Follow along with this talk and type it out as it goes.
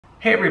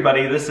Hey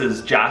everybody, this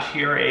is Josh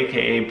here,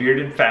 aka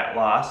Bearded Fat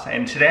Loss,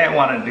 and today I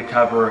wanted to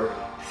cover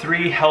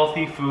 3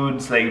 healthy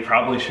foods that you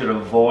probably should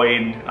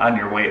avoid on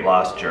your weight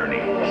loss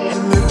journey.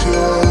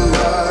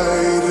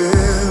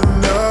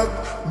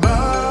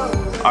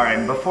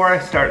 Alright, before I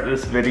start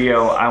this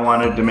video, I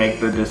wanted to make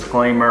the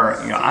disclaimer,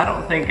 I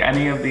don't think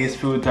any of these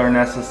foods are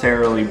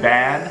necessarily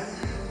bad,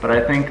 but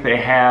I think they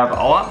have a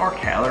lot more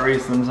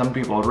calories than some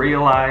people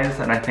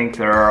realize, and I think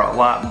there are a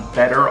lot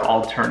better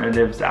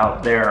alternatives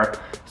out there,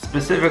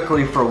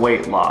 specifically for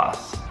weight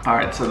loss.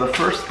 Alright, so the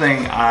first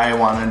thing I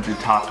wanted to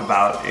talk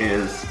about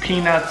is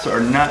peanuts or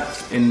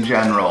nuts in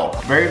general.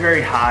 Very,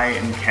 very high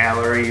in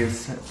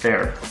calories.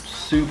 They're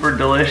super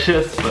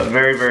delicious, but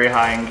very, very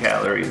high in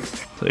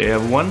calories. So you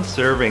have 1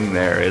 serving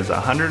there is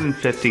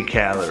 150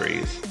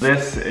 calories.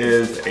 This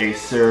is a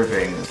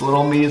serving. This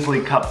little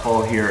measly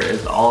cupful here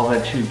is all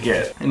that you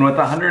get. And with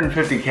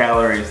 150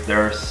 calories,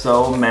 there are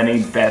so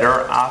many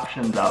better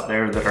options out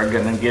there that are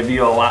gonna give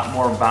you a lot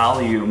more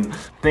volume,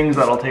 things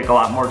that'll take a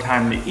lot more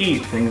time to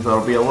eat, things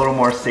that'll be a little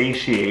more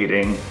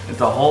satiating.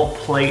 It's a whole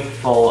plate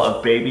full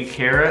of baby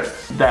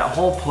carrots. That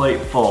whole plate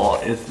full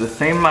is the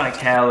same amount of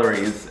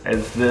calories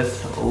as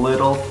this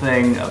little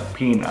thing of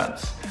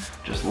peanuts.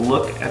 Just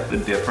look at the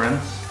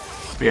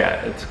difference.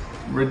 Yeah, it's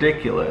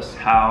ridiculous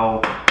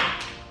how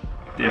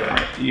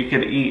different. You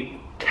could eat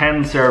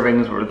 10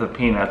 servings worth of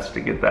peanuts to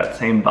get that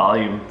same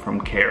volume from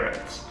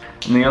carrots.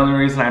 And the only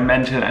reason I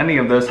mention any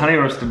of this, honey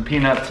roasted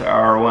peanuts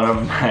are one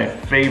of my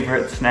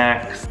favorite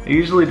snacks. I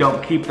usually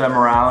don't keep them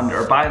around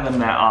or buy them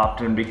that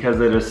often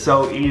because it is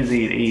so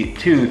easy to eat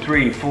 2,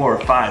 3, 4,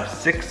 5,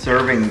 6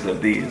 servings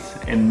of these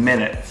in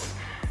minutes.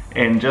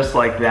 And just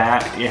like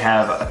that, you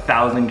have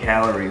 1,000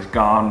 calories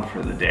gone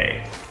for the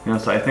day.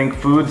 So I think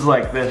foods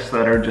like this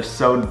that are just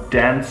so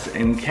dense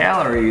in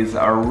calories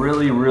are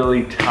really,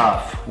 really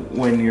tough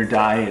when you're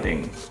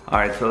dieting. All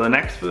right, so the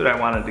next food I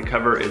wanted to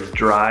cover is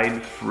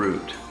dried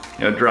fruit.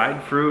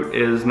 Dried fruit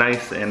is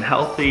nice and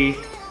healthy.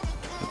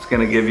 It's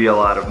gonna give you a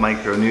lot of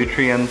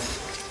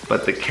micronutrients,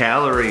 but the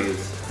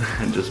calories,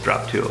 just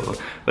dropped 2 of them,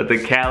 but the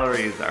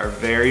calories are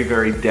very,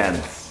 very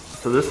dense.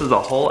 So this is a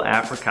whole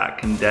apricot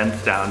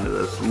condensed down to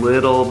this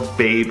little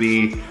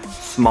baby,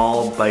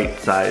 small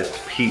bite-sized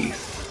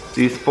piece.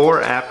 These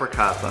 4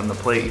 apricots on the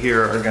plate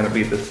here are gonna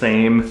be the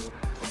same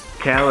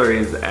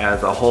calories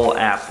as a whole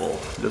apple.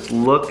 Just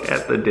look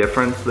at the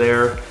difference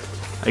there.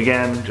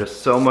 Again,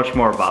 just so much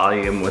more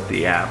volume with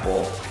the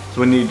apple. So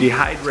when you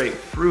dehydrate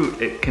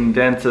fruit, it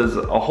condenses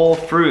a whole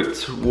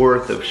fruit's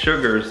worth of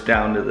sugars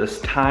down to this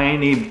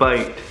tiny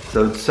bite.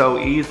 So it's so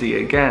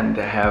easy, again,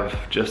 to have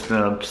just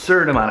an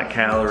absurd amount of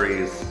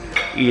calories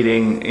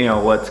eating,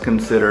 what's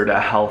considered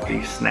a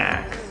healthy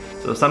snack.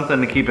 So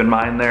something to keep in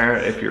mind there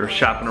if you're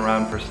shopping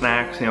around for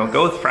snacks,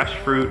 go with fresh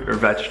fruit or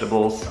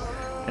vegetables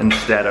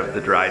instead of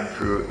the dried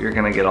fruit. You're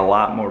gonna get a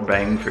lot more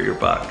bang for your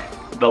buck.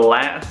 The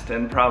last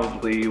and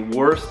probably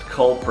worst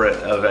culprit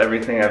of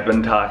everything I've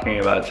been talking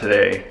about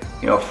today,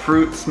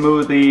 fruit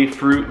smoothie,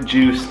 fruit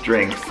juice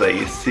drinks that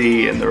you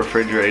see in the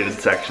refrigerated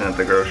section at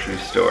the grocery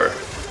store.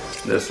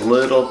 This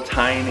little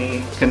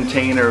tiny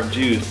container of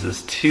juice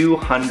is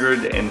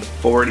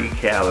 240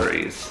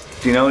 calories.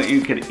 Do you know what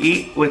you could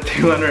eat with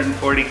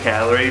 240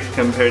 calories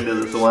compared to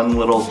this one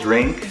little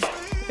drink?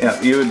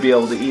 You would be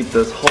able to eat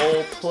this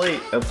whole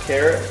plate of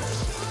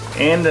carrots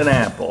and an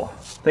apple.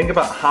 Think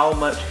about how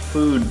much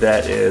food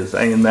that is.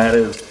 I mean, that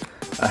is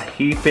a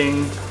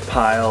heaping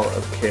pile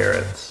of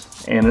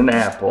carrots and an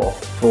apple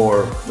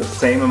for the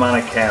same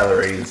amount of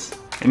calories.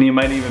 And you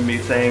might even be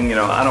saying,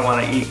 I don't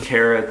want to eat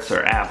carrots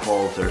or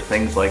apples or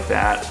things like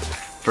that.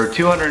 For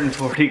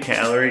 240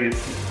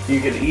 calories, you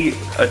could eat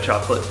a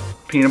chocolate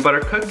peanut butter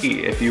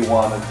cookie if you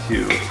wanted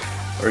to.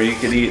 Or you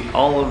could eat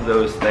all of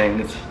those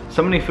things.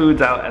 So many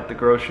foods out at the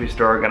grocery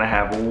store are gonna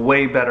have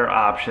way better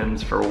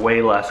options for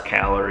way less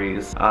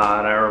calories.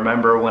 And I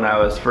remember when I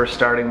was first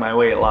starting my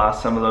weight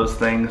loss, some of those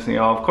things,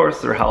 of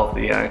course they're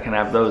healthy. I can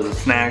have those as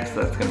snacks,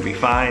 that's gonna be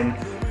fine.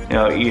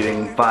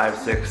 Eating 5,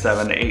 6,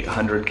 7,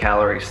 800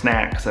 calorie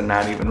snacks and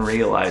not even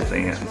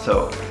realizing it. And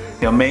so,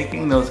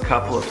 making those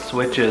couple of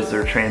switches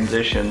or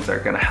transitions are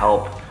gonna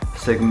help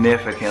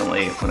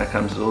significantly when it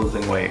comes to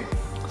losing weight.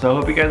 So I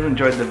hope you guys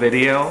enjoyed the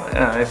video.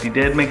 If you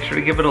did, make sure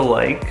to give it a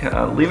like.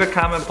 Leave a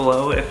comment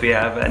below if you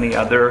have any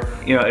other,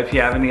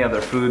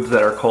 foods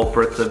that are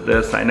culprits of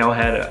this. I know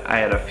I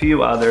had a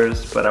few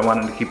others, but I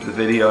wanted to keep the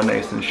video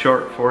nice and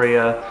short for you.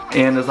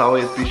 And as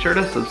always, be sure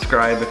to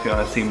subscribe if you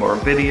want to see more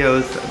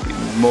videos. I'd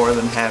be more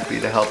than happy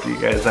to help you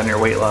guys on your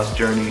weight loss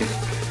journeys.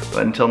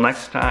 But until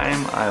next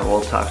time, I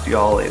will talk to you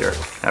all later.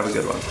 Have a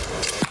good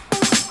one.